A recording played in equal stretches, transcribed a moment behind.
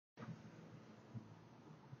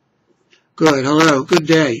Good. Hello. Good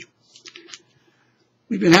day.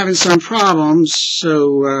 We've been having some problems,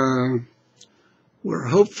 so we're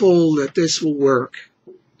hopeful that this will work.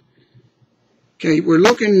 Okay, we're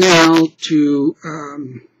looking now to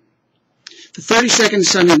the 32nd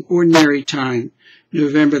Sunday in Ordinary Time,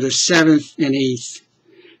 November the 7th and 8th.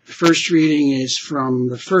 The first reading is from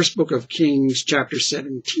the first book of Kings, chapter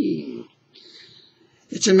 17.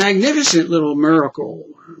 It's a magnificent little miracle.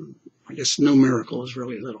 I guess no miracle is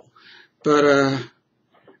really little. But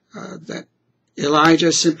that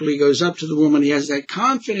Elijah simply goes up to the woman. He has that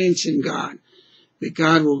confidence in God, that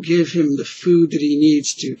God will give him the food that he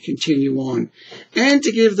needs to continue on, and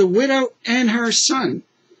to give the widow and her son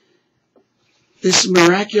this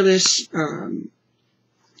miraculous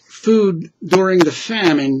food during the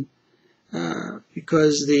famine,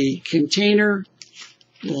 because the container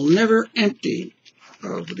will never empty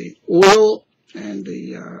of the oil and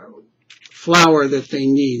the flour that they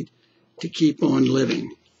need to keep on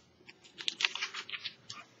living.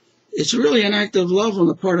 It's really an act of love on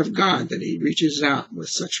the part of God that he reaches out with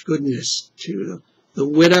such goodness to the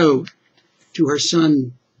widow, to her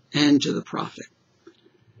son, and to the prophet.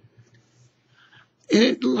 And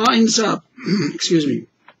it lines up,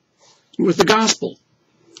 with the gospel,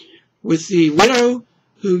 with the widow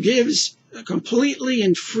who gives completely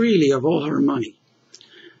and freely of all her money,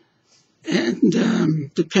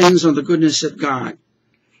 and depends on the goodness of God.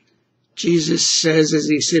 Jesus says as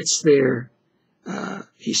he sits there,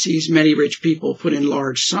 he sees many rich people put in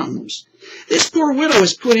large sums. This poor widow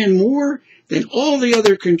has put in more than all the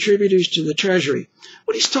other contributors to the treasury.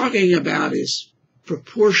 What he's talking about is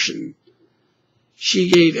proportion.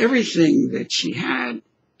 She gave everything that she had,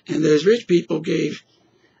 and those rich people gave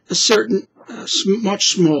a certain, much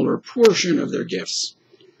smaller portion of their gifts.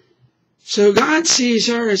 So God sees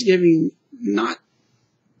her as giving not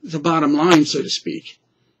the bottom line, so to speak,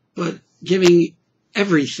 but giving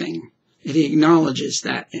everything. And he acknowledges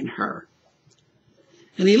that in her.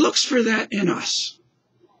 And he looks for that in us,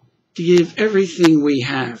 to give everything we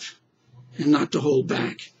have and not to hold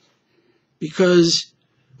back. Because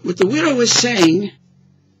what the widow is saying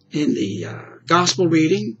in the gospel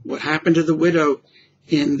reading, what happened to the widow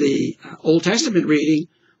in the Old Testament reading,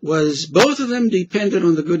 was both of them depended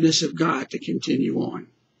on the goodness of God to continue on.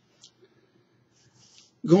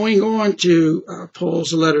 Going on to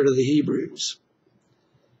Paul's letter to the Hebrews.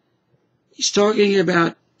 He's talking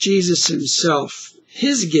about Jesus himself,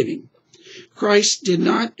 his giving. Christ did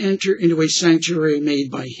not enter into a sanctuary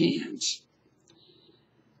made by hands.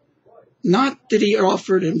 Not that he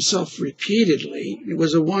offered himself repeatedly. It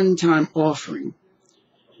was a one-time offering.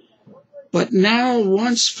 But now,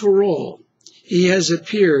 once for all, he has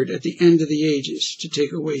appeared at the end of the ages to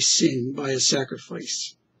take away sin by a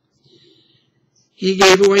sacrifice. He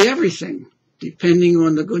gave away everything, depending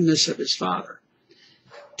on the goodness of his Father,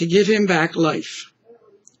 to give him back life.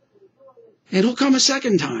 And he'll come a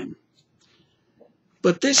second time,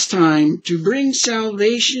 but this time to bring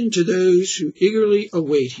salvation to those who eagerly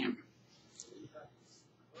await him.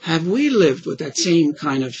 Have we lived with that same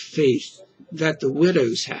kind of faith that the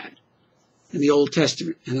widows had in the Old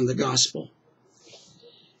Testament and in the Gospel?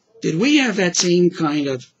 Did we have that same kind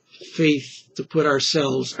of faith to put our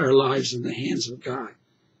lives in the hands of God?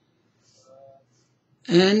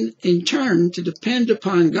 And in turn, to depend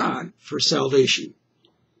upon God for salvation.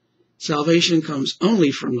 Salvation comes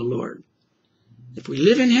only from the Lord. If we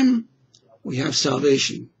live in him, we have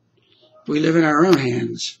salvation. If we live in our own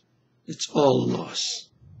hands, it's all a loss.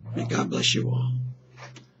 May God bless you all.